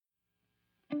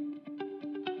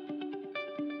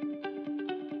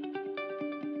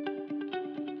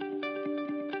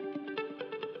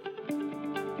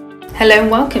Hello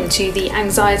and welcome to the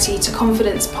Anxiety to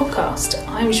Confidence podcast.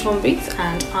 I'm Siobhan Booth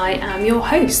and I am your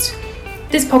host.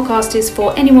 This podcast is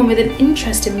for anyone with an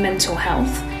interest in mental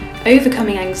health,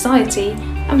 overcoming anxiety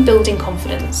and building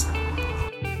confidence.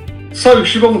 So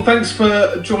Siobhan, thanks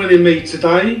for joining me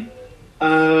today.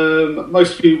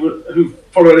 Most of you who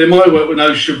follow in my work will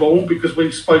know Siobhan because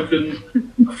we've spoken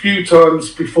a few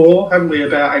times before, haven't we,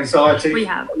 about anxiety, We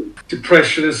have.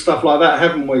 depression and stuff like that,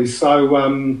 haven't we?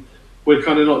 So we're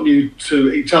kind of not new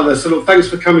to each other. So look, thanks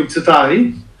for coming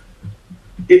today.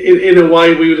 In a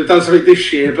way, we would have done something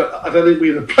this year, but I don't think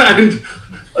we would have planned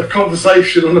a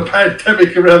conversation on a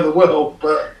pandemic around the world.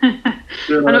 But I'm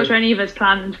not sure any of us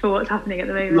planned for what's happening at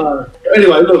the moment. No.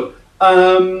 Anyway, look.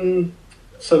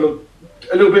 So look,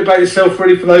 a little bit about yourself,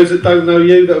 really, for those that don't know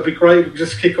you. That would be great. We could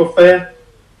just kick off there.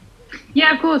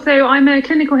 Yeah, of course. So I'm a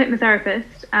clinical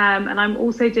hypnotherapist, and I'm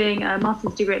also doing a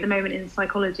master's degree at the moment in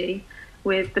psychology,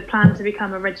 with the plan to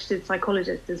become a registered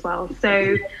psychologist as well.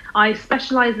 So I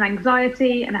specialise in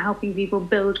anxiety and helping people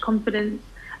build confidence,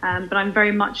 but I'm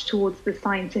very much towards the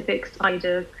scientific side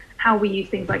of how we use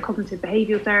things like cognitive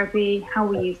behavioural therapy, how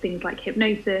we use things like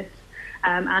hypnosis,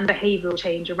 and behavioural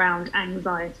change around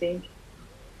anxiety.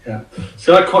 Yeah.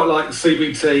 So I quite like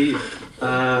CBT,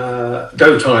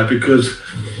 don't I? Because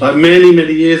like many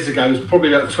years ago, it was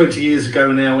probably about 20 years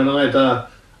ago now, when I had a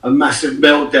massive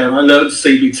meltdown, I learned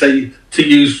CBT to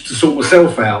use to sort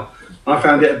myself out. I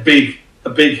found it a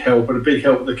big help and a big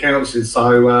help with the counselling.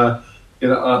 So I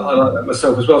like that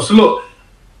myself as well. So look,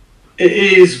 it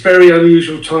is very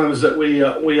unusual times that we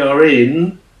are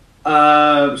in.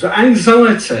 So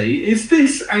anxiety, is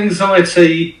this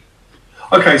anxiety?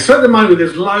 Okay, so at the moment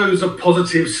there's loads of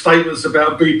positive statements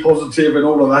about be positive and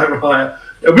all of that, right?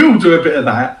 And we all do a bit of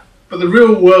that, but the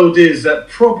real world is that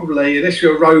probably, unless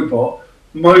you're a robot,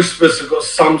 most of us have got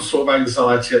some sort of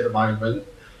anxiety at the moment.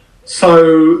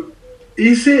 So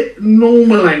is it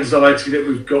normal anxiety that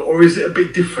we've got, or is it a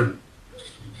bit different?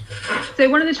 So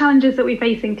one of the challenges that we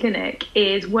face in clinic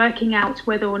is working out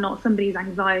whether or not somebody's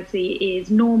anxiety is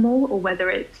normal or whether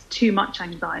it's too much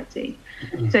anxiety.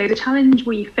 So the challenge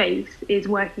we face is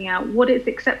working out what it's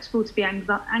acceptable to be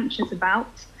anxious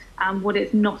about and what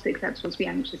it's not acceptable to be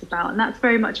anxious about. And that's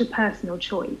very much a personal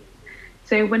choice.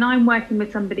 So when I'm working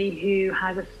with somebody who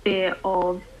has a fear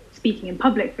of speaking in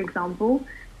public, for example,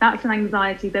 that's an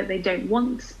anxiety that they don't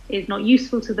want, is not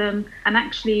useful to them, and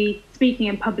actually speaking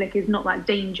in public is not that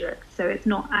dangerous. So it's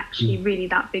not actually really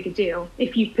that big a deal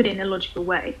if you put it in a logical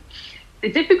way.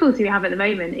 The difficulty we have at the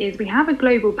moment is we have a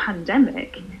global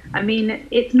pandemic. I mean,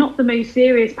 it's not the most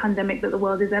serious pandemic that the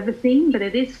world has ever seen, but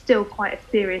it is still quite a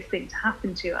serious thing to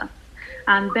happen to us.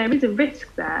 And there is a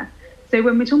risk there. So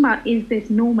when we're talking about, is this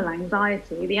normal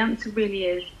anxiety, the answer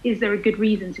really is there a good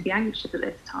reason to be anxious at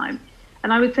this time?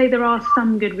 And I would say there are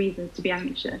some good reasons to be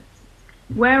anxious.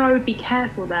 Where I would be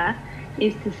careful there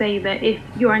is to say that if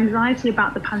your anxiety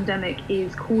about the pandemic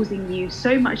is causing you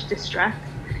so much distress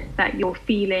that you're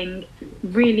feeling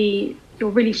you're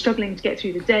really struggling to get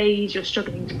through the days, you're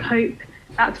struggling to cope,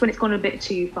 that's when it's gone a bit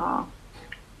too far.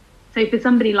 So for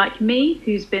somebody like me,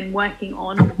 who's been working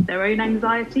on their own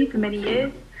anxiety for many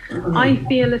years, I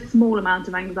feel a small amount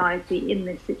of anxiety in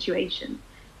this situation,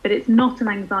 but it's not an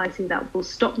anxiety that will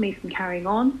stop me from carrying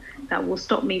on, that will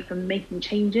stop me from making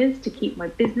changes to keep my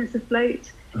business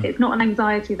afloat. It's not an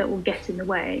anxiety that will get in the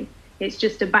way. It's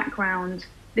just a background,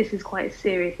 this is quite a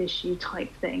serious issue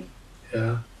type thing.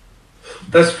 Yeah.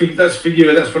 That's for you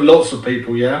and that's for lots of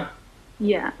people, yeah?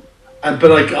 Yeah.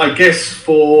 But I guess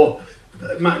for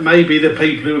maybe the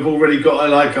people who have already got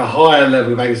a higher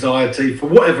level of anxiety for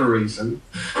whatever reason,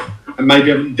 and maybe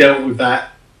haven't dealt with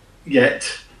that yet,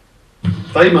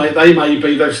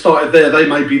 they've started there. They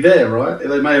may be there, right?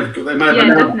 They may have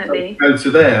definitely go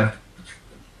to there.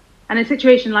 And a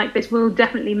situation like this will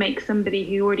definitely make somebody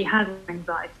who already has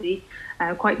anxiety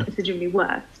quite considerably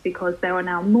worse, because there are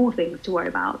now more things to worry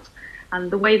about. And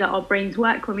the way that our brains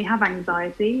work when we have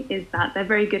anxiety is that they're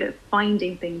very good at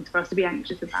finding things for us to be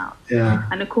anxious about. Yeah.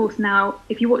 And of course now,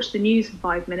 if you watch the news for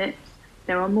 5 minutes,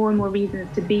 there are more and more reasons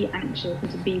to be anxious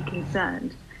and to be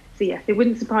concerned. So yes, it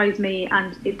wouldn't surprise me,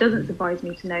 and it doesn't surprise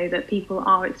me to know that people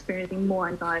are experiencing more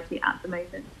anxiety at the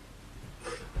moment.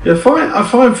 Yeah, I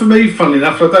find for me, funnily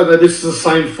enough, I don't know, this is the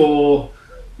same for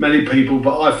many people,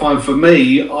 but I find for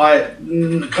me, I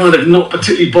kind of not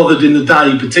particularly bothered in the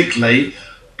day particularly,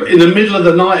 but in the middle of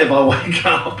the night if I wake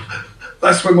up,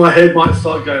 that's when my head might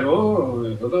start going,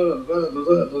 and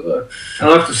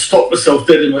I have to stop myself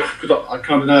dead in my, because I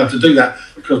kind of know how to do that,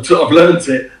 because I've learnt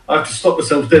it. I have to stop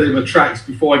myself dead in my tracks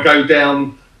before I go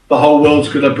down, the whole world's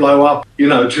going to blow up, do you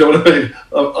know what I mean?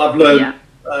 I've learned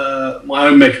my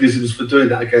own mechanisms for doing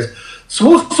that, I guess. So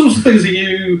what sorts of things are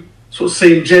you sort of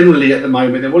seeing generally at the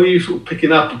moment? And what are you sort of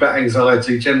picking up about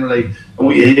anxiety generally and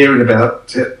what you're hearing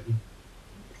about it?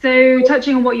 So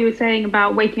touching on what you were saying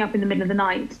about waking up in the middle of the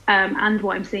night, and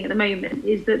what I'm seeing at the moment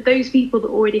is that those people that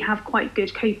already have quite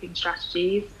good coping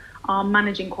strategies are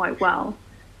managing quite well.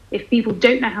 If people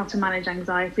don't know how to manage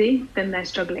anxiety, then they're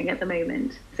struggling at the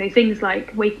moment. So things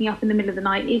like waking up in the middle of the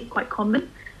night is quite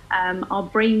common. Our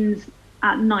brains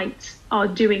at night are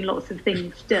doing lots of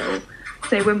things still.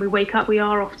 So when we wake up, we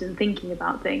are often thinking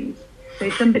about things.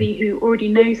 So somebody who already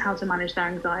knows how to manage their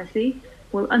anxiety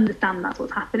will understand that's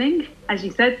what's happening. As you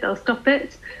said, they'll stop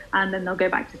it and then they'll go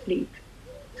back to sleep.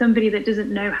 Somebody that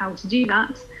doesn't know how to do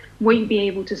that won't be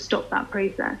able to stop that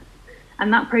process.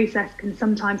 And that process can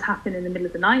sometimes happen in the middle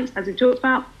of the night, as we've talked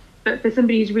about. But for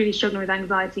somebody who's really struggling with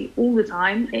anxiety all the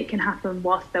time, it can happen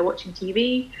whilst they're watching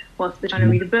TV, whilst they're trying to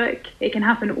read a book. It can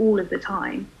happen all of the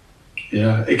time.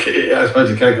 Yeah, I suppose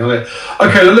it can, can't it?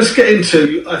 Okay, well, let's get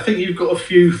into, I think you've got a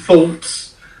few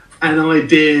thoughts and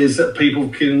ideas that people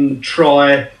can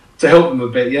try to help them a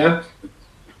bit, yeah?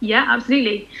 Yeah,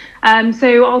 absolutely.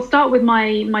 So I'll start with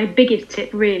my biggest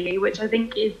tip, really, which I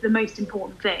think is the most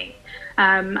important thing.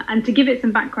 And to give it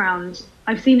some background,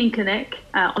 I've seen in clinic,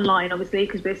 online, obviously,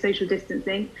 because we're social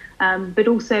distancing, but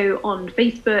also on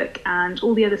Facebook and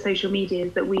all the other social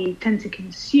medias that we tend to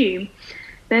consume,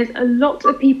 there's a lot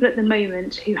of people at the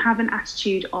moment who have an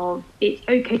attitude of, it's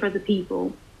okay for other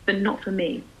people, but not for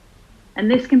me.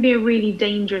 And this can be a really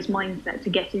dangerous mindset to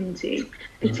get into,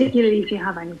 particularly if you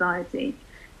have anxiety.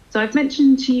 So I've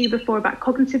mentioned to you before about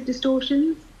cognitive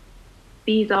distortions.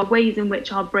 These are ways in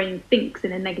which our brain thinks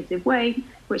in a negative way,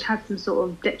 which has some sort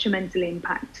of detrimental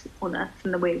impact on us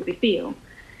and the way we feel.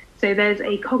 So there's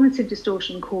a cognitive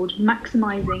distortion called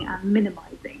maximizing and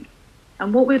minimizing.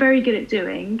 And what we're very good at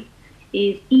doing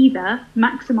is either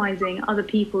maximizing other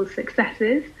people's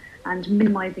successes and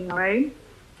minimizing our own,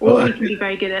 or we can be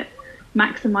very good at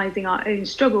maximizing our own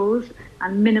struggles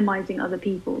and minimizing other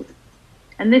people's.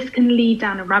 And this can lead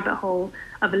down a rabbit hole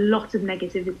of a lot of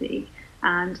negativity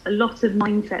and a lot of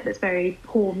mindset that's very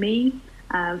poor me,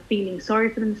 feeling sorry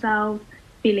for themselves,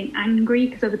 feeling angry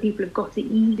because other people have got it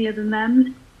easier than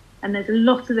them. And there's a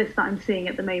lot of this that I'm seeing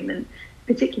at the moment,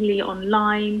 particularly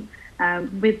online,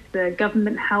 with the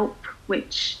government help,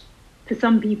 which for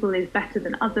some people is better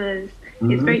than others.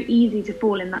 It's very easy to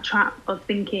fall in that trap of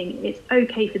thinking it's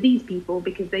okay for these people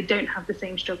because they don't have the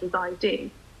same struggles I do.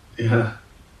 Yeah.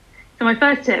 So my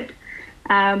first tip,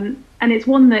 and it's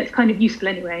one that's kind of useful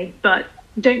anyway, but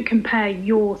don't compare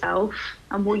yourself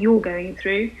and what you're going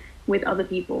through with other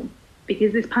people.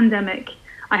 Because this pandemic,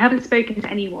 I haven't spoken to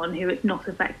anyone who it's not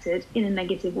affected in a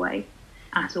negative way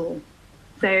at all.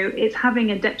 So it's having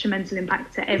a detrimental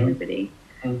impact to everybody.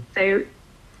 So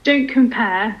don't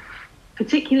compare.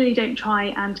 Particularly don't try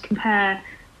and compare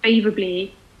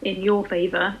favourably in your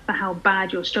favour for how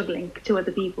bad you're struggling to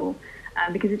other people,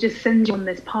 because it just sends you on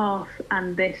this path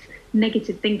and this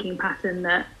negative thinking pattern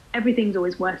that everything's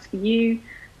always worse for you.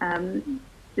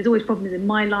 There's always problems in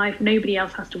my life. Nobody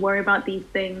else has to worry about these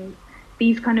things.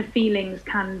 These kind of feelings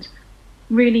can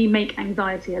really make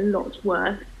anxiety a lot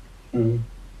worse.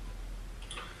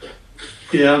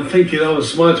 Yeah, I'm thinking, I was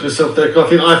smiling to myself there, because I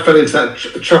think I fell into that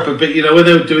trap a bit, you know, when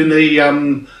they were doing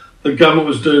the government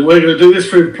was doing, we're going to do this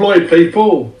for employed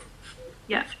people.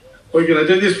 Yeah. We're going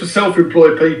to do this for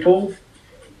self-employed people.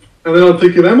 And then I'm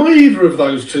thinking, am I either of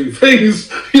those two things?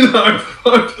 You know,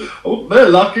 oh, they're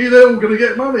lucky, they're all going to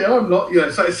get money, I'm not, you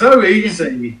know, so it's so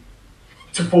easy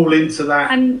to fall into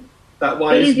that, and that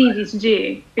way. It is easy to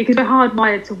do, because we're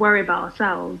hardwired to worry about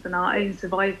ourselves and our own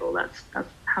survival. That's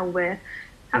how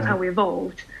we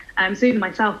evolved. So even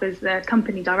myself as the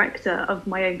company director of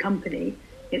my own company,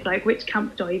 it's like, which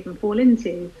camp do I even fall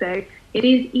into? So it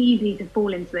is easy to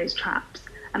fall into those traps.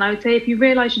 And I would say if you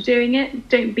realise you're doing it,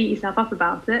 don't beat yourself up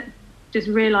about it. Just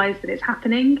realise that it's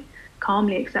happening,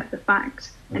 calmly accept the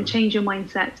fact, and change your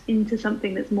mindset into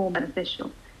something that's more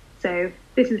beneficial. So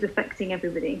this is affecting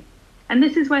everybody. And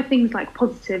this is where things like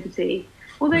positivity,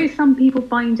 although some people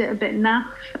find it a bit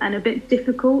naff and a bit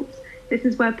difficult, this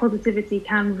is where positivity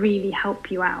can really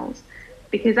help you out.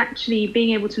 Because actually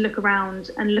being able to look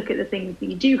around and look at the things that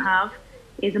you do have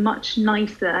is a much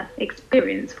nicer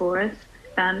experience for us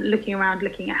than looking around,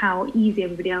 looking at how easy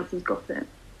everybody else has got it.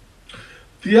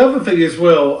 The other thing as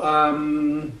well,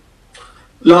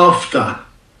 laughter,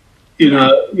 you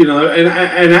know,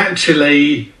 and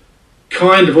actually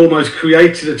kind of almost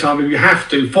created a time if you have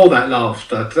to for that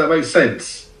laughter. Does that make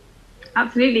sense?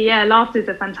 Absolutely, yeah. Laughter is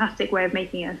a fantastic way of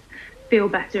making us feel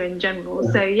better in general.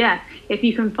 So yeah, if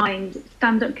you can find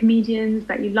stand-up comedians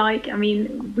that you like, I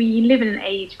mean, we live in an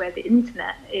age where the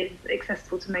internet is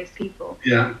accessible to most people.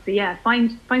 Yeah. So yeah,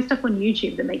 find stuff on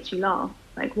YouTube that makes you laugh.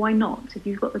 Like, why not? If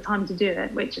you've got the time to do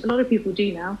it, which a lot of people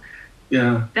do now.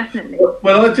 Yeah. Definitely.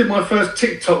 Well, I did my first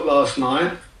TikTok last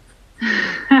night.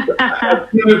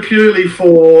 Purely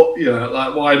for,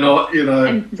 like, why not,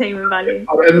 entertainment value.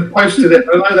 And posted it.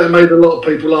 I know that made a lot of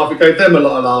people laugh. It gave them a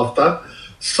lot of laughter.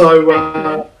 So,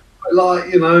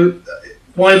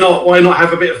 why not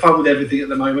have a bit of fun with everything at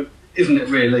the moment? Isn't it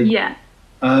really? Yeah.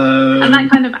 And that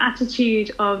kind of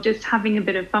attitude of just having a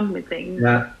bit of fun with things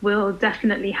will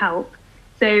definitely help.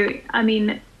 So, I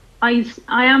mean, I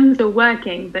am still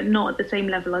working, but not at the same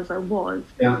level as I was.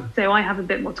 Yeah. So I have a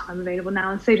bit more time available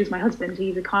now, and so does my husband.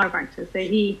 He's a chiropractor, so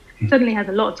he suddenly has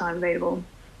a lot of time available.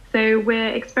 So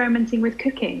we're experimenting with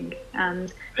cooking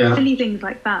and silly things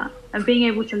like that, and being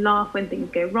able to laugh when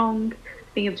things go wrong,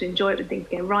 being able to enjoy it when things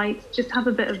go right. Just have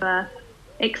a bit of a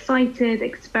excited,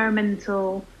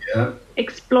 experimental,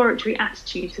 exploratory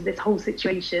attitude to this whole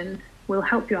situation will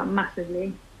help you out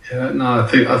massively. Yeah, no,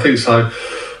 I think so.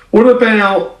 What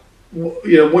about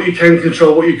what you can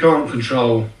control, what you can't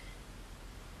control?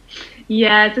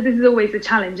 Yeah, so this is always a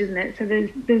challenge, isn't it? So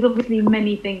there's obviously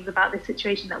many things about this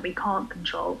situation that we can't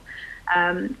control.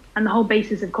 And the whole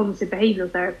basis of cognitive behavioural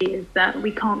therapy is that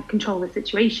we can't control the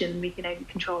situation, we can only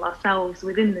control ourselves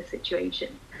within the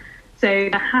situation. So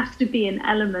there has to be an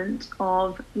element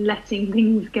of letting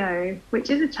things go, which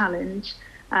is a challenge,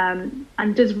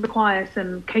 and does require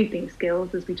some coping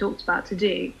skills, as we talked about, to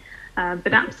do.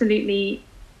 But absolutely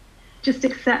just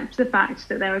accept the fact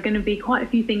that there are going to be quite a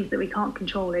few things that we can't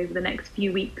control over the next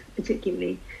few weeks,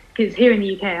 particularly because here in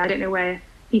the UK, I don't know where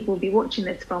people will be watching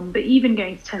this from, but even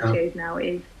going to Tesco's now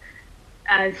is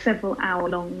a several hour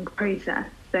long process.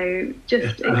 So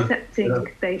just accepting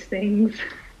those things.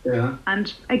 Yeah.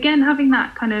 And again, having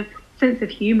that kind of sense of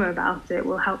humour about it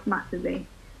will help massively.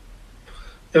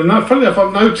 Yeah, no, funny enough,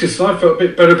 I've noticed, and I felt a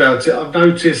bit better about it, I've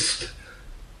noticed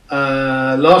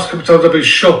last couple of times I've been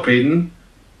shopping,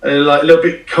 like a little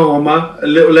bit calmer, a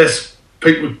little less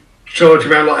people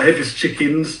charging around like headless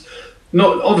chickens.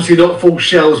 Obviously not full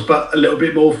shelves, but a little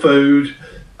bit more food.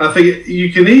 I think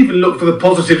you can even look for the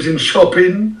positives in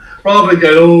shopping, rather than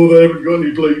going, oh, they haven't got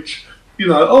any bleach. They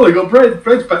got bread's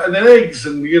better, and then eggs,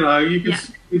 and you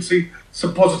can see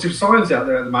some positive signs out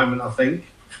there at the moment, I think.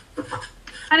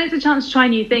 And it's a chance to try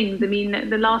new things. I mean,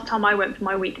 the last time I went for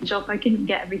my weekly shop, I couldn't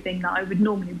get everything that I would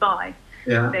normally buy.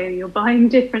 Yeah. So you're buying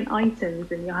different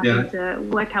items and you're having to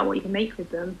work out what you can make with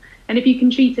them. And if you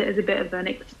can treat it as a bit of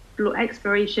an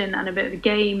exploration and a bit of a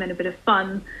game and a bit of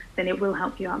fun, then it will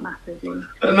help you out massively.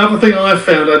 Another thing I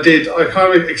found I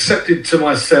kind of accepted to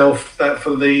myself that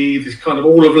for this kind of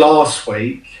all of last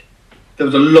week, there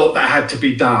was a lot that had to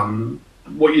be done,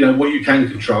 what you can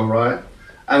control, right?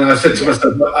 And I said to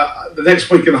myself, the next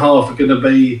week and a half are going to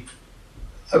be,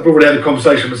 I've already had a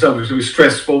conversation with myself, it's going to be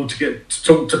stressful to get to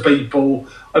talk to people.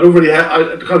 I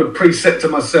kind of preset to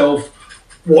myself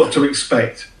what to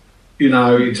expect, in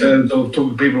terms of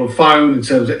talking to people on the phone, in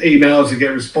terms of emails and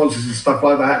get responses and stuff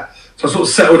like that. So I sort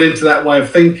of settled into that way of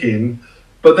thinking.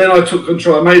 But then I took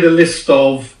control. I made a list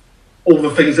of all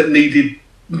the things that needed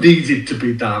to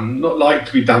be done, not like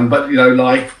to be done, but,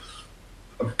 like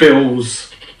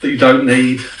bills that you don't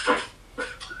need.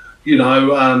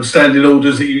 Standing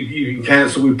orders that you can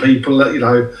cancel with people, that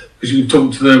because you can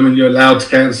talk to them and you're allowed to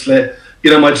cancel it.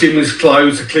 My gym is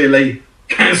closed, so clearly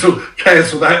cancel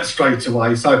that straight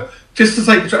away. So just to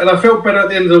take control, and I felt better at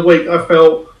the end of the week. I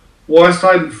felt, whilst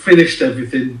I hadn't finished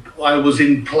everything, I was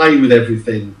in play with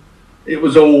everything. It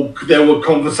was all, there were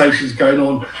conversations going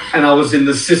on, and I was in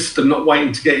the system, not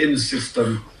waiting to get in the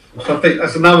system. So I think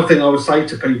that's another thing I would say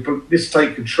to people: just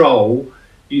take control.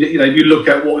 You look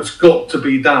at what's got to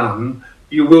be done,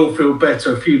 you will feel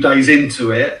better a few days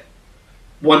into it.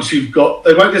 Once you've got,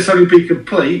 they won't necessarily be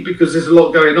complete because there's a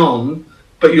lot going on,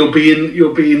 but you'll be in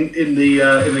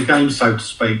the game, so to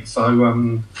speak. So,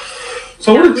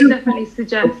 I would definitely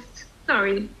suggest.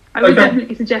 I would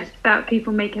definitely suggest that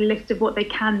people make a list of what they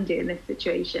can do in this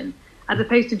situation, as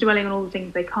opposed to dwelling on all the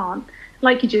things they can't.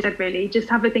 Like you just said, really, just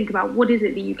have a think about what is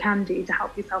it that you can do to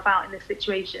help yourself out in this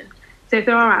situation. So if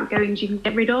there are outgoings you can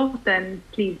get rid of, then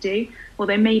please do.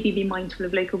 Although maybe be mindful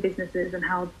of local businesses and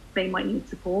how they might need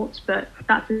support, but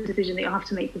that's a decision that you'll have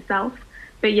to make yourself.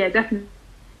 But yeah, definitely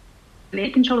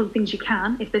take control of the things you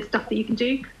can, if there's stuff that you can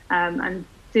do, and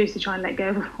seriously try and let go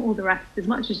of all the rest as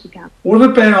much as you can. What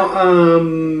about,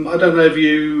 I don't know if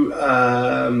you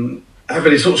have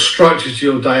any sort of structure to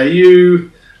your day.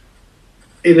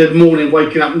 in the morning,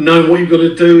 waking up, knowing what you've got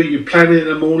to do? Are you planning in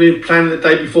the morning, planning the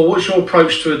day before? What's your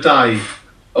approach to a day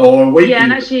or a week? Yeah,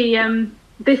 and actually,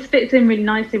 this fits in really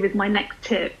nicely with my next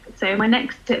tip. So my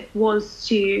next tip was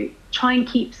to try and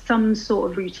keep some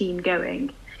sort of routine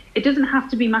going. It doesn't have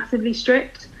to be massively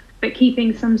strict, but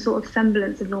keeping some sort of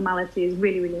semblance of normality is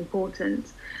really, really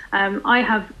important. I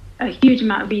have a huge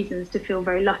amount of reasons to feel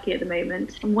very lucky at the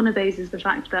moment, and one of those is the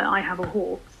fact that I have a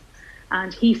horse,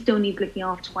 and he still needs looking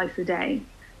after twice a day.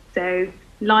 So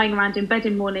lying around in bed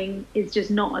in the morning is just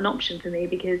not an option for me,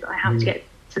 because I have to get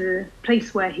to the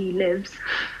place where he lives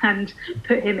and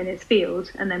put him in his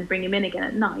field and then bring him in again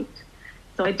at night.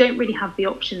 So I don't really have the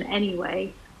option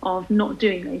anyway of not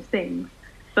doing those things.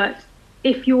 But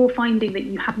if you're finding that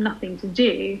you have nothing to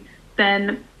do,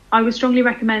 then I would strongly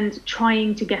recommend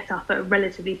trying to get up at a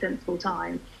relatively sensible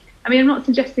time. I mean, I'm not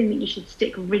suggesting that you should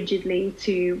stick rigidly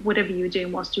to whatever you were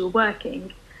doing whilst you were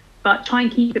working, but try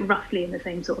and keep it roughly in the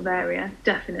same sort of area,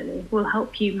 definitely. Will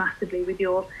help you massively with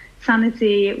your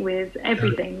sanity, with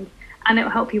everything. And it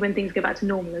will help you when things go back to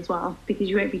normal as well, because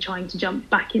you won't be trying to jump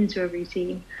back into a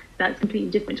routine that's completely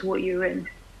different to what you were in.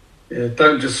 Yeah,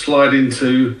 don't just slide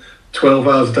into 12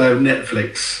 hours a day of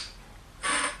Netflix.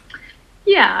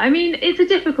 Yeah, I mean, it's a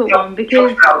difficult one,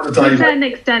 because to a certain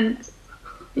extent,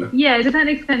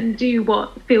 do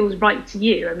what feels right to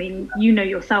you. I mean, you know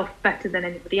yourself better than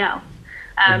anybody else.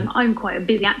 I'm quite a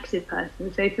busy, active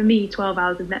person, so for me, 12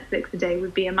 hours of Netflix a day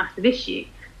would be a massive issue.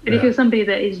 But if you're somebody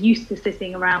that is used to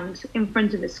sitting around in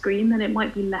front of a screen, then it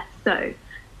might be less so.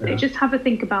 So just have a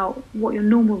think about what your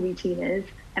normal routine is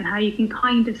and how you can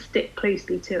kind of stick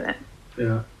closely to it.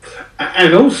 Yeah.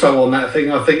 And also on that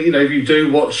thing, I think, you know, if you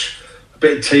do watch a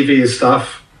bit of TV and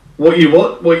stuff, what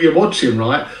you're watching,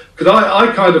 right? Because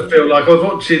I kind of feel like I was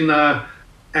watching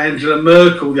Angela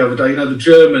Merkel the other day, you know, the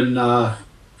German,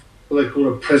 what they call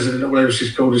her, president or whatever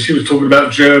she's called, and she was talking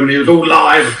about Germany. It was all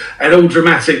live and all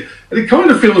dramatic. And it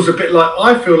kind of feels a bit like,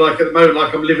 I feel like at the moment,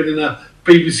 like I'm living in a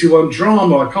BBC One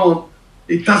drama.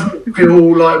 It doesn't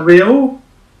feel like real.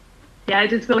 Yeah, it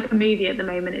does feel like a movie at the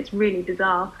moment. It's really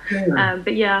bizarre. Yeah.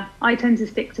 But yeah, I tend to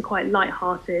stick to quite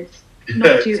light-hearted,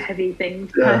 not too heavy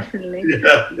things, personally.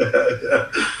 Yeah.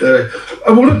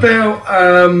 And what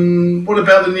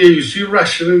about the news? Do you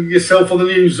ration yourself on the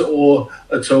news or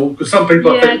at all? Because some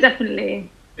people... Yeah, definitely.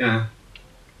 Yeah.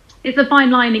 It's a fine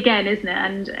line again, isn't it?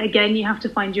 And again, you have to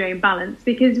find your own balance,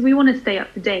 because we want to stay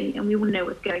up to date and we want to know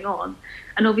what's going on.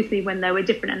 And obviously, when there were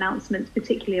different announcements,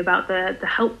 particularly about the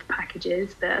help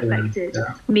packages that affected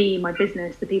me, my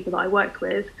business, the people that I work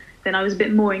with, then I was a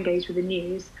bit more engaged with the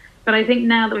news. But I think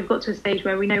now that we've got to a stage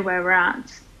where we know where we're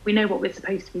at, we know what we're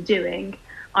supposed to be doing,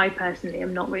 I personally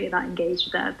am not really that engaged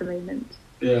with that at the moment.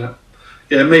 Yeah,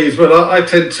 me as well. I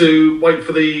tend to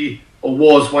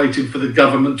was waiting for the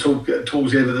government talk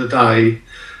towards the end of the day, and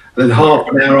then half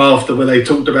an hour after where they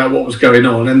talked about what was going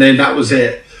on, and then that was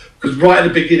it. Because right at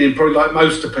the beginning, probably like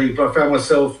most of people, I found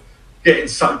myself getting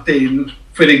sucked in,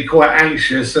 feeling quite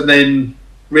anxious, and then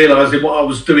realising what I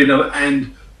was doing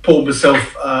and pulled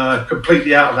myself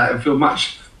completely out of that and feel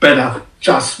much better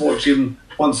just watching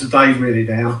once a day really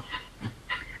now.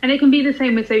 And it can be the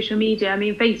same with social media. I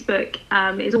mean, Facebook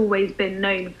has always been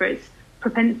known for its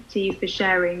propensity for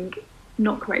sharing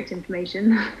not correct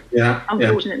information,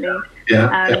 unfortunately.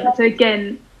 So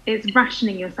again, it's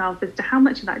rationing yourself as to how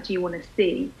much of that do you want to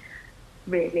see,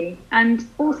 really. And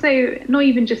also, not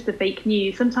even just the fake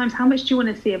news, sometimes how much do you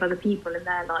want to see of other people in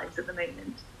their lives at the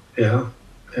moment? Yeah.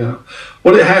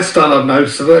 What it has done, I've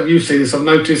noticed, I don't know if you've seen this, I've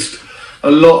noticed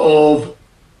a lot of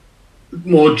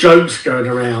more jokes going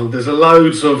around. There's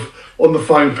loads of, on the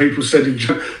phone, people sending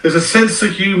jokes. There's a sense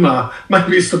of humour.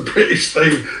 Maybe it's the British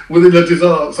thing within the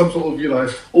design, some sort of, you know,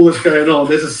 all that's going on.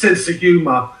 There's a sense of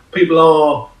humour. People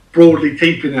are broadly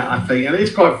keeping that, I think. And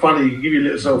it's quite funny. You give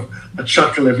yourself a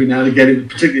chuckle every now and again,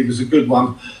 particularly if it's a good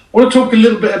one. I want to talk a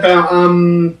little bit about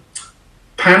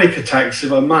panic attacks,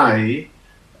 if I may.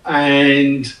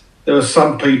 And there are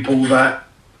some people that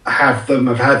have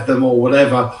had them or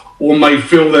whatever, or may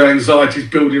feel their anxieties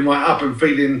building right up and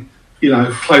feeling, you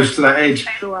know, close to that edge.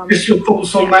 Just your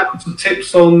thoughts on that, some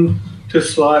tips on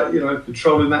just like, you know,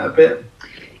 controlling that a bit?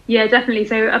 Yeah, definitely.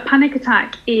 So a panic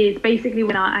attack is basically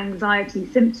when our anxiety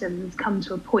symptoms come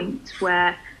to a point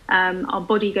where our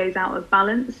body goes out of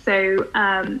balance. So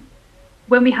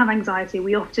when we have anxiety,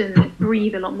 we often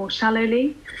breathe a lot more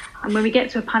shallowly. And when we get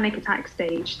to a panic attack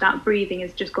stage, that breathing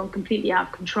has just gone completely out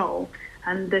of control.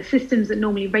 And the systems that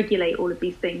normally regulate all of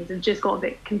these things have just got a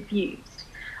bit confused.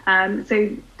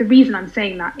 So the reason I'm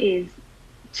saying that is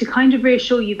to kind of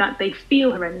reassure you that they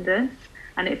feel horrendous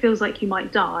and it feels like you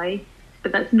might die,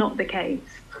 but that's not the case.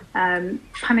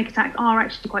 Panic attacks are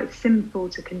actually quite simple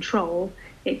to control.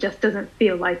 It just doesn't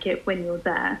feel like it when you're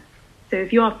there. So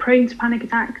if you are prone to panic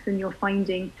attacks and you're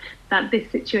finding that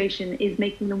this situation is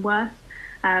making them worse,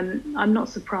 I'm not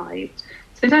surprised.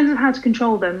 So in terms of how to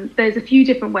control them, there's a few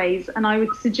different ways, and I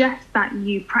would suggest that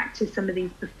you practice some of these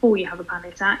before you have a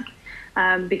panic attack,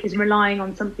 because relying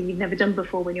on something you've never done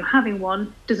before when you're having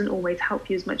one doesn't always help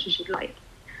you as much as you'd like.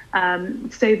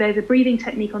 So there's a breathing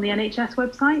technique on the NHS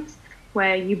website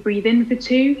where you breathe in for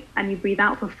 2 and you breathe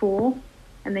out for 4,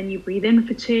 and then you breathe in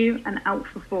for 2 and out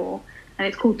for 4, and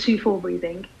it's called 2-4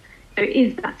 breathing. So it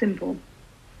is that simple.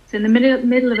 So in the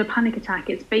middle of a panic attack,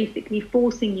 it's basically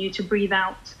forcing you to breathe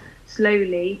out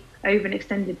slowly over an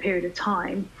extended period of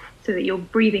time so that you're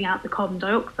breathing out the carbon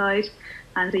dioxide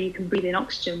and so you can breathe in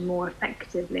oxygen more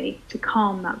effectively to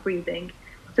calm that breathing.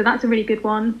 So that's a really good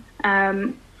one.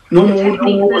 Normal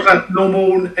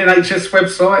NHS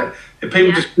website. If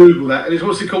people just Google that, and it's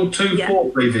what's it called?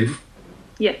 2-4 breathing.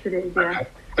 Yes, it is. Yeah.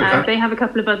 Okay. They have a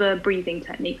couple of other breathing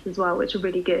techniques as well, which are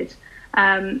really good.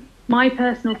 My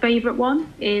personal favourite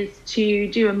one is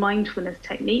to do a mindfulness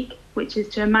technique, which is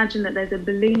to imagine that there's a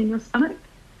balloon in your stomach,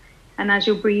 and as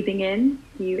you're breathing in,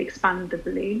 you expand the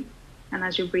balloon, and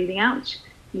as you're breathing out,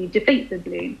 you deflate the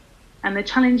balloon. And the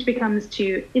challenge becomes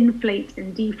to inflate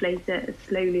and deflate it as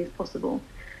slowly as possible.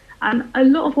 And a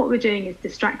lot of what we're doing is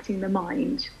distracting the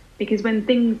mind, because when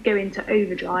things go into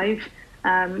overdrive,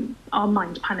 our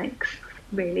mind panics,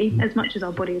 really, as much as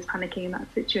our body is panicking in that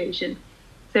situation.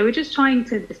 So we're just trying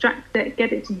to distract it,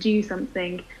 get it to do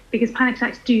something, because panic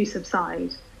attacks do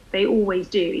subside. They always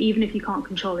do. Even if you can't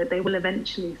control it, they will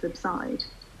eventually subside.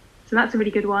 So that's a really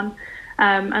good one.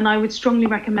 And I would strongly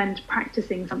recommend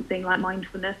practicing something like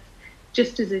mindfulness,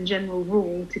 just as a general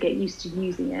rule to get used to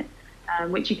using it,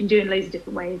 which you can do in loads of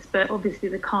different ways. But obviously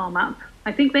the Calm app,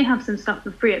 I think they have some stuff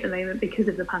for free at the moment because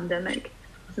of the pandemic.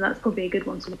 So that's probably a good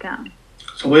one to look at.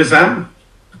 So where's that?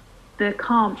 The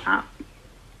Calm app.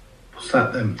 What's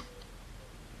that then?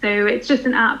 So it's just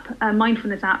an app, a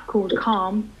mindfulness app called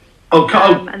Calm. Oh,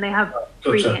 Calm. And they have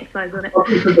breathing exercise on it.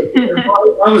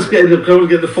 I was getting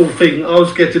the full thing. I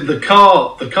was getting the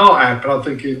car app, and I'm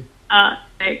thinking, no,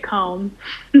 Calm.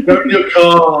 Go in your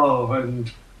car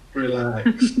and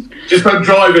relax. Just don't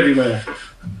drive anywhere.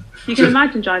 You can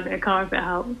imagine driving a car if it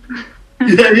helps.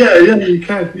 Yeah, you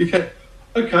can.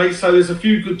 Okay, so there's a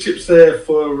few good tips there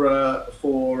for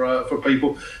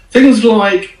people. Things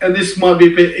like, and this might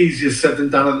be a bit easier said than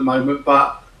done at the moment,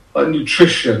 but like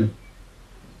nutrition.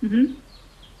 Mm-hmm.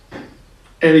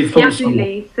 Any thoughts? Yeah,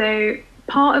 absolutely. So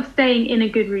part of staying in a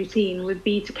good routine would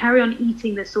be to carry on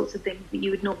eating the sorts of things that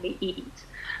you would normally eat.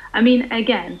 I mean,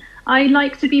 again, I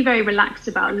like to be very relaxed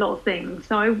about a lot of things,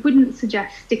 so I wouldn't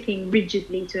suggest sticking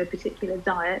rigidly to a particular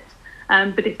diet.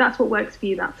 But if that's what works for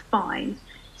you, that's fine.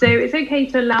 So it's okay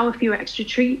to allow a few extra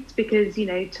treats because, you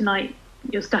know, tonight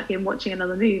you're stuck in watching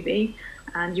another movie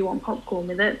and you want popcorn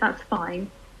with it, that's fine.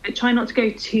 But try not to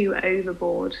go too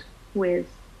overboard with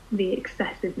the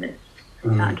excessiveness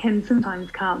that can sometimes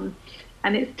come.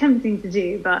 And it's tempting to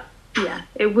do, but yeah,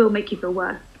 it will make you feel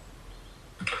worse.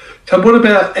 So what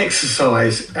about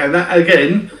exercise? And that,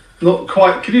 again, not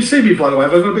quite... Can you see me, by the way?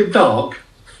 Have I got a bit dark?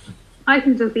 I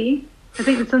can still see you. I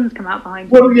think the sun's come out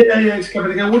behind you. Well, yeah, it's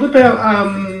coming again. What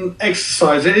about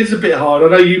exercise? It is a bit hard. I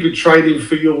know you've been training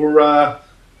for your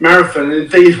marathon.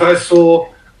 Indeed, I saw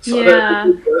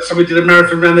somebody did a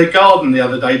marathon around their garden the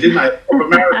other day, didn't they? A proper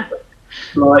marathon.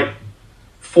 Like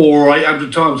 400 or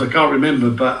 800 times, I can't remember,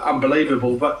 but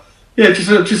unbelievable. But yeah,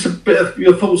 just a bit of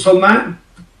your thoughts on that.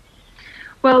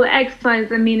 Well,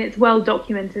 exercise, I mean, it's well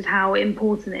documented how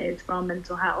important it is for our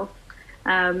mental health.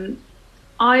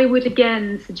 I would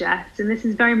again suggest, and this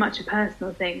is very much a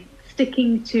personal thing,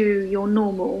 sticking to your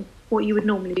normal, what you would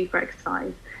normally do for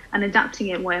exercise, and adapting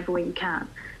it whatever way you can.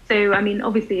 So, I mean,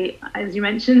 obviously, as you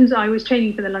mentioned, I was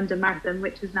training for the London Marathon,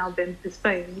 which has now been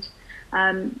postponed.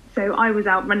 So I was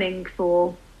out running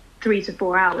for 3 to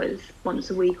 4 hours once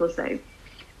a week or so.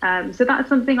 So that's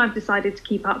something I've decided to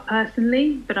keep up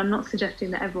personally, but I'm not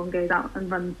suggesting that everyone goes out and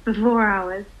runs for 4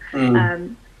 hours.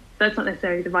 That's not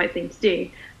necessarily the right thing to do.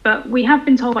 But we have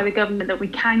been told by the government that we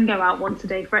can go out once a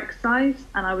day for exercise,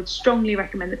 and I would strongly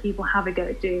recommend that people have a go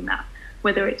at doing that,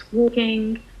 whether it's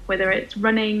walking, whether it's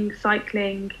running,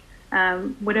 cycling,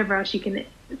 whatever else you can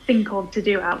think of to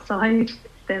do outside,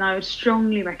 then I would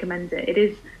strongly recommend it. It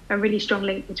is a really strong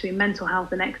link between mental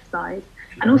health and exercise,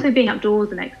 and also being outdoors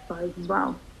and exercise as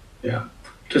well. Yeah,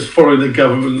 just following the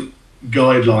government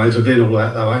guidelines of doing all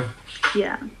that, though, eh?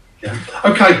 Yeah.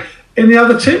 Okay, any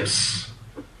other tips?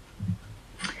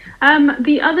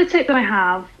 The other tip that I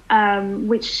have,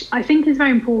 which I think is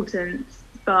very important,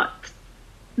 but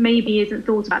maybe isn't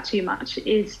thought about too much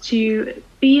is to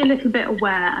be a little bit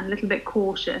aware and a little bit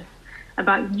cautious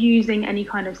about using any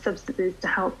kind of substances to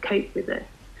help cope with this.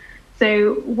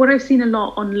 So what I've seen a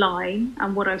lot online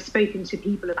and what I've spoken to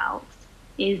people about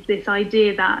is this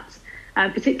idea that,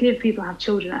 particularly if people have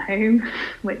children at home,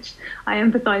 which I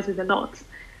empathise with a lot,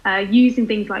 using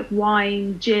things like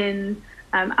wine, gin,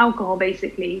 alcohol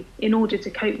basically, in order to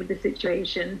cope with the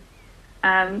situation.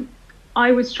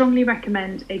 I would strongly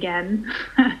recommend, again,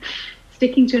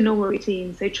 sticking to a normal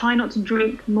routine. So try not to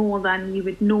drink more than you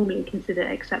would normally consider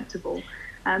acceptable,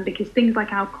 because things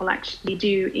like alcohol actually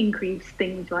do increase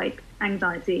things like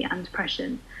anxiety and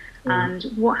depression. And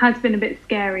what has been a bit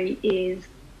scary is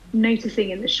noticing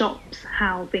in the shops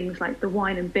how things like the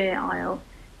wine and beer aisle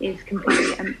is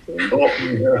completely empty.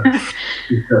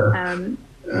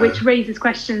 Which raises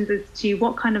questions as to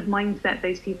what kind of mindset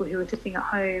those people who are sitting at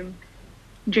home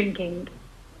drinking,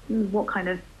 what kind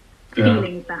of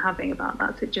feelings they're having about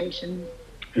that situation.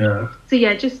 So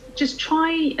just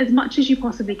try as much as you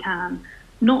possibly can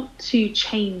not to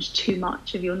change too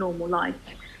much of your normal life.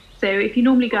 So if you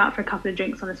normally go out for a couple of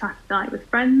drinks on a Saturday night with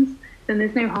friends, then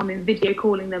there's no harm in video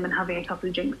calling them and having a couple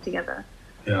of drinks together.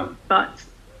 But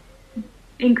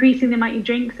increasing the amount you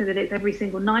drink so that it's every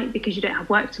single night because you don't have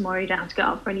work tomorrow, you don't have to get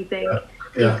up for anything,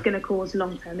 it's going to cause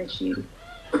long-term issues.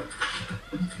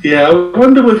 I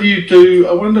wonder whether you do.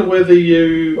 I wonder whether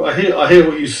you. I hear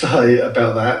what you say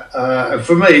about that. And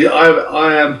for me,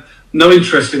 I am no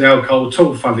interest in alcohol at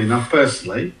all. Funnily enough,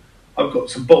 personally, I've got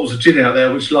some bottles of gin out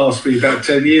there which last me about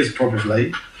 10 years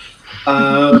probably.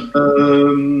 But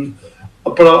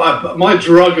my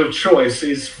drug of choice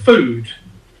is food.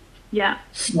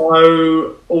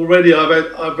 So already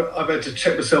I've had to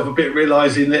check myself a bit,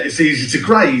 realising that it's easy to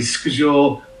graze because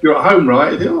you're at home,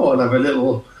 right? You think, I'll have a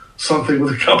little something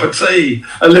with a cup of tea,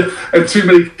 and too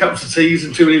many cups of teas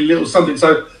and too many little something.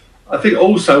 So I think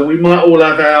also we might all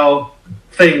have our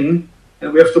thing,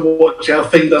 and we have to watch our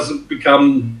thing doesn't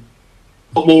become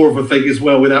more of a thing as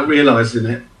well without realising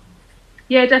it.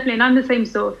 Yeah, definitely. And I'm the same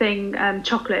sort of thing.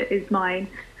 Chocolate is mine.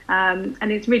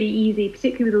 And it's really easy,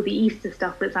 particularly with all the Easter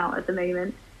stuff that's out at the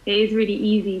moment. It is really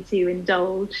easy to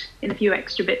indulge in a few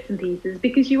extra bits and pieces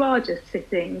because you are just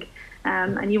sitting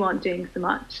and you aren't doing so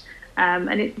much.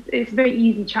 And it's a very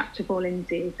easy trap to fall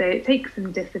into. So it takes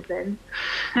some discipline.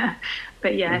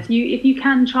 But if you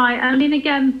can try, I mean,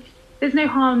 again, there's no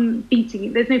point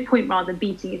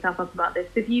beating yourself up about this.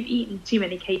 If you've eaten too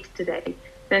many cakes today,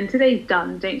 then today's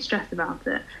done. Don't stress about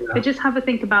it. But just have a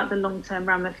think about the long-term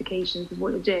ramifications of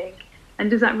what you're doing. And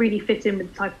does that really fit in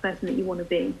with the type of person that you want to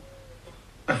be?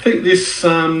 I think this,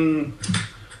 in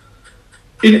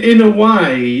a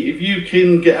way, if you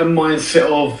can get a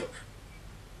mindset of,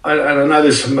 and I know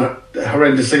there's some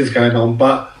horrendous things going on,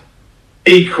 but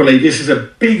equally, this is a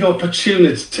big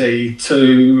opportunity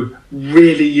to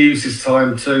really use this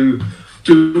time to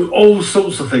do all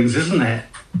sorts of things, isn't it?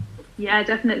 Yeah,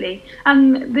 definitely.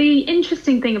 And the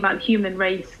interesting thing about the human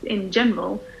race in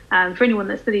general, for anyone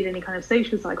that studied any kind of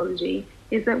social psychology,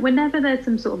 is that whenever there's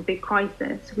some sort of big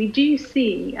crisis, we do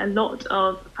see a lot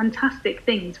of fantastic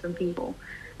things from people.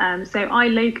 So I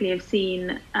locally have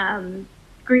seen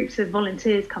groups of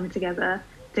volunteers come together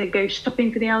to go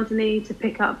shopping for the elderly, to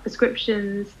pick up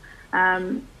prescriptions.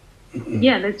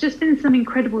 There's just been some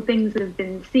incredible things that have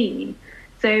been seen.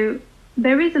 So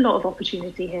there is a lot of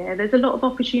opportunity here. There's a lot of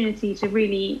opportunity to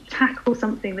really tackle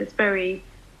something that's very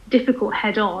difficult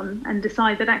head on and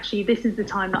decide that actually this is the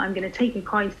time that I'm going to take a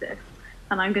crisis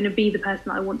and I'm going to be the person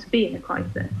that I want to be in a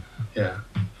crisis.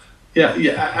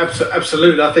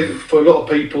 Absolutely. I think for a lot of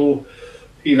people,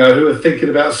 who are thinking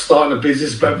about starting a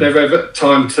business but have never had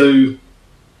time to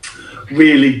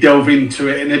really delve into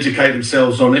it and educate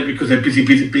themselves on it because they're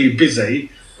being busy,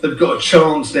 they've got a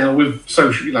chance now with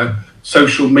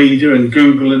social media and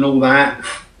Google and all that,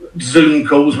 Zoom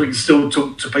calls, we can still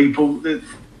talk to people.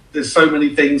 There's so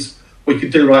many things we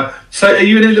could do, right? So are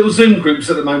you in any little Zoom groups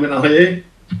at the moment, are you?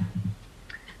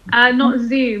 Not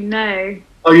Zoom, no.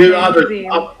 Are you or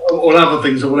other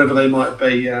things or whatever they might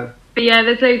be, yeah. But yeah,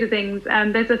 there's loads of things.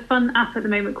 There's a fun app at the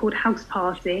moment called House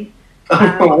Party.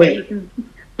 Where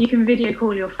you can video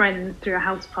call your friends through a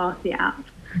House Party app.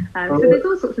 So there's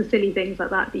all sorts of silly things like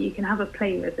that you can have a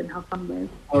play with and have fun with.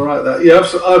 I like that. Yeah,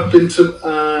 I've been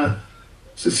to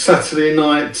Saturday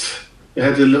night. We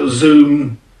had a little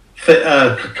Zoom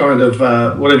kind of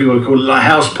whatever you want to call it, like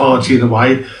house party in a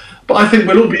way. But I think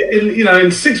we'll all be,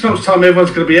 in 6 months' time, everyone's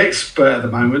going to be expert at the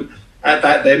moment at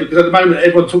that then, because at the moment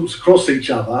everyone talks across each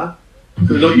other.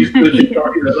 They're not used to it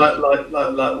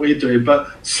like we're doing. But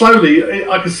slowly,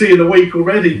 I can see in a week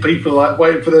already people like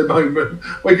waiting for their moment.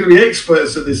 We're going to be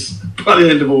experts at this, by the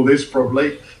end of all this,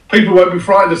 probably. People won't be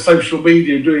frightened of social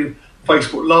media and doing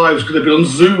Facebook Lives, going to be on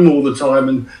Zoom all the time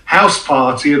and house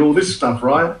party and all this stuff,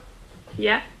 right?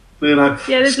 Yeah. You know.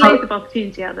 Yeah, there's loads of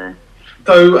opportunity out there.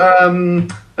 So I'm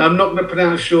not going to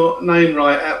pronounce your name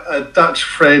right. A Dutch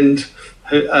friend,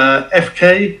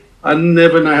 FK. I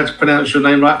never know how to pronounce your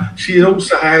name right. She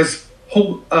also has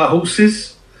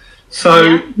horses,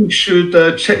 so you should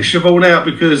check Siobhan out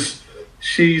because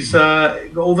she's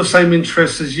got all the same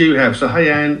interests as you have. So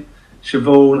hey, Anne,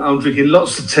 Siobhan, I'm drinking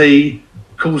lots of tea.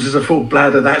 Causes a full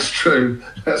bladder. That's true.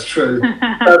 That's true.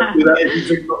 Don't do that if you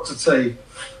drink lots of tea.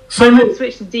 So I might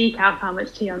switch to decaf how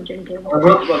much tea I'm drinking.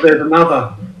 Well, there's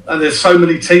another, and there's so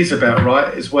many teas about,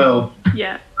 right, as well.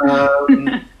 Yeah.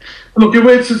 Look, if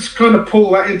we're to kind of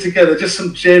pull that in together, just a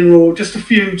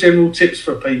few general tips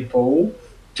for people.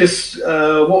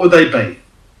 What would they be?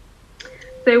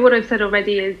 So what I've said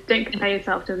already is don't compare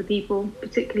yourself to other people.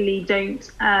 Particularly don't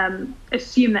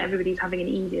assume that everybody's having an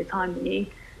easier time than you.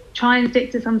 Try and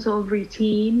stick to some sort of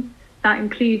routine. That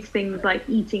includes things like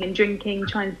eating and drinking.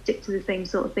 Try and stick to the same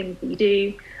sort of things that you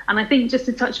do. And I think just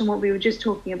to touch on what we were just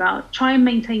talking about, try and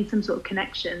maintain some sort of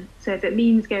connection. So if it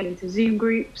means going into Zoom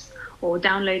groups or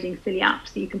downloading silly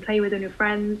apps that you can play with on your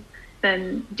friends,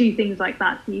 then do things like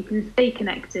that so you can stay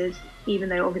connected, even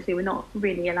though obviously we're not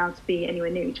really allowed to be anywhere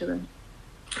near each other.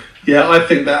 Yeah, I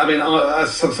think that,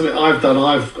 that's something I've done.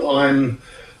 I'm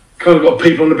kind of got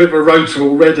people on a bit of a rota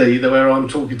already where I'm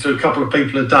talking to a couple of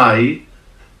people a day,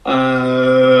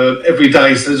 every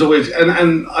day. So there's always, and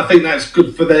I think that's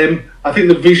good for them. I think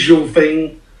the visual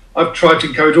thing, I've tried to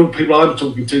encourage all people I'm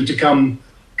talking to come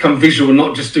visual and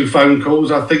not just do phone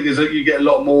calls. I think you get a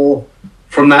lot more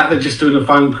from that than just doing a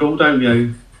phone call, don't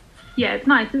you? Yeah, it's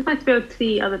nice. It's nice to be able to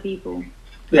see other people.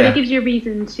 Yeah. And it gives you a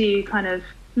reason to kind of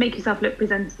make yourself look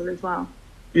presentable as well.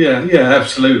 Yeah,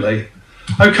 absolutely.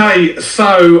 Okay,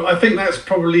 so I think that's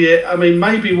probably it. I mean,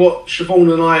 maybe what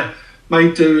Siobhan and I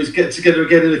may do is get together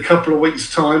again in a couple of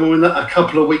weeks' time or in a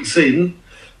couple of weeks in,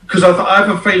 because I have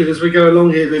a feeling as we go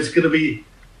along here, there's going to be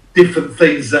different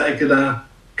things that are going to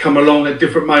come along at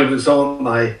different moments, aren't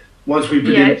they? Once we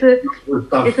begin. Yeah,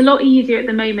 it's a lot easier at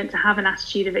the moment to have an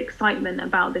attitude of excitement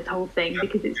about this whole thing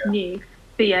because it's new.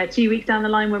 But yeah, 2 weeks down the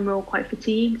line when we're all quite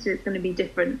fatigued, so it's going to be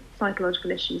different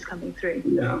psychological issues coming through.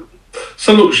 Yeah.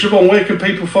 So look, Siobhan, where can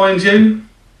people find you?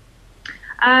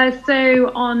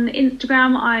 So on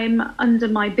Instagram, I'm under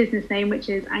my business name, which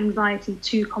is Anxiety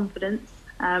to Confidence,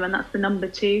 and that's the number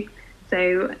 2.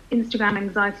 So Instagram,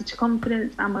 Anxiety to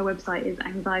Confidence, and my website is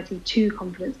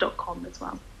anxiety2confidence.com as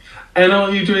well. And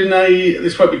are you doing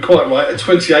this won't be quite right, a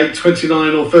 28,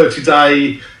 29 or 30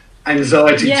 day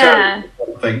anxiety challenge or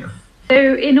something?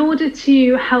 So in order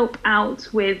to help out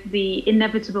with the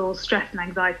inevitable stress and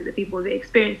anxiety that people are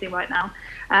experiencing right now,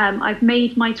 I've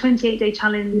made my 28-day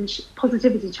challenge,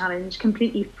 positivity challenge,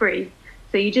 completely free.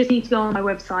 So you just need to go on my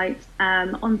website,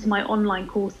 onto my online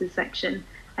courses section,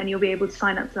 and you'll be able to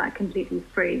sign up to that completely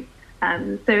free.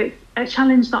 So it's a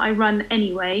challenge that I run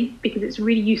anyway, because it's a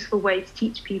really useful way to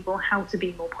teach people how to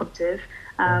be more positive.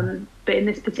 But in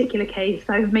this particular case,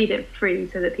 I've made it free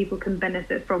so that people can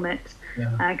benefit from it.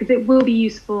 Because it will be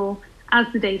useful as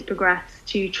the days progress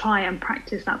to try and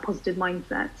practice that positive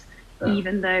mindset,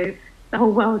 even though the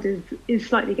whole world is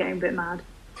slightly getting a bit mad.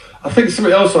 I think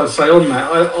something else I'd say on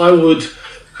that, I would,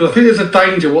 because I think there's a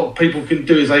danger what people can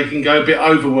do is they can go a bit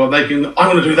overwhelmed. They can, I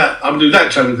want to do that, I'm going to do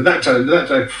that challenge, and that challenge, and that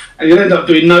challenge, and you'll end up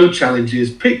doing no challenges.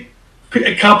 Pick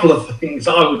a couple of things,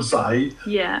 I would say.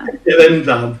 Yeah. Get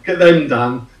them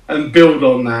done, and build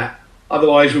on that.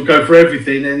 Otherwise, you'll go for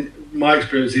everything, and my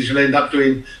experience is you'll end up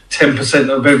doing 10%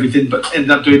 of everything, but end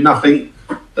up doing nothing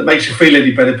that makes you feel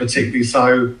any better, particularly.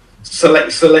 So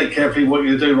select carefully what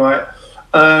you're going to do, right?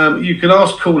 You can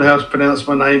ask Cool how to pronounce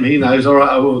my name. He knows. All right,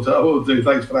 I will do.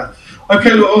 Thanks for that.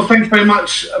 Okay, well, thanks very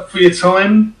much for your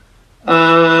time.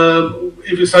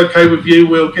 If it's okay with you,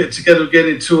 we'll get together again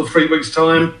in 2 or 3 weeks'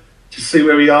 time to see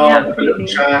where we are. Yeah, have a little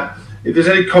chat. If there's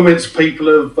any comments people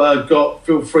have got,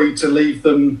 feel free to leave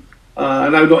them. I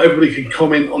know not everybody can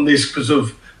comment on this because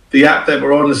of the app that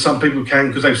we're on, and some people can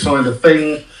because they've signed a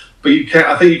thing. But you can.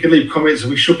 I think you can leave comments, and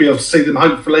we should be able to see them.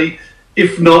 Hopefully,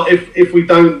 if not, if we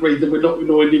don't read them, we're not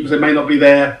ignoring you because they may not be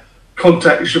there.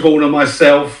 Contact Siobhan and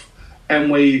myself, and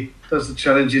does the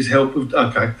challenges help with?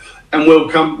 Okay, and we'll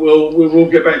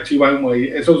get back to you, won't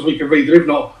we? As long as we can read them. If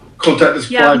not, contact us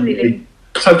privately.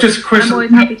 So just a question. I'm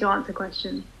always happy to answer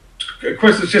questions. A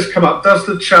question's just come up. Does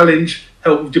the challenge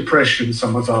help with depression?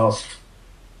 Someone's asked.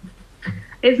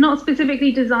 It's not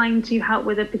specifically designed to help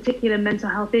with a particular mental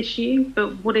health issue,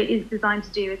 but what it is designed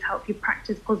to do is help you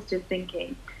practice positive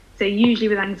thinking. So usually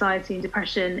with anxiety and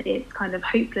depression, it's kind of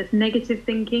hopeless negative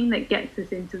thinking that gets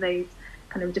us into those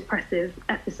kind of depressive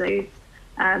episodes.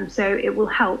 So it will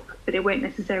help, but it won't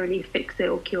necessarily fix it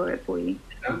or cure it for you.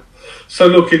 Yeah. So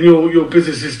look, in your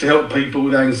business is to help people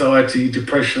with anxiety,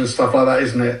 depression and stuff like that,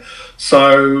 isn't it?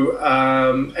 So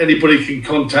anybody can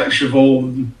contact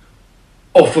Siobhan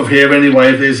off of here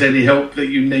anyway if there's any help that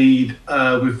you need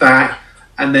with that.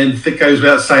 And then it goes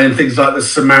without saying, things like the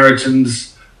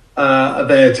Samaritans are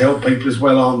there to help people as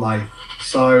well, aren't they?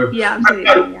 So yeah,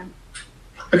 absolutely. Yeah.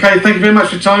 Okay, thank you very much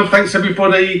for your time. Thanks,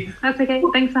 everybody. That's okay.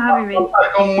 Thanks for having me. I'm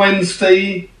back on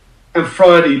Wednesday and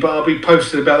Friday, but I'll be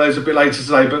posting about those a bit later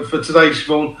today. But for today,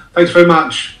 Siobhan, thanks very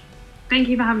much. Thank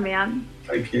you for having me, Ant.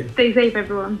 Thank you. Stay safe,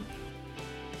 everyone.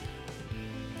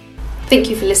 Thank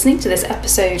you for listening to this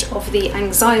episode of the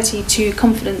Anxiety to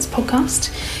Confidence podcast.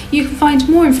 You can find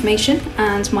more information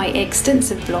and my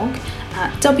extensive blog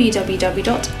at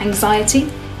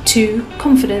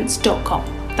www.anxiety2confidence.com.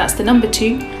 That's the number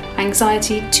 2,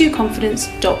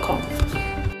 anxiety2confidence.com.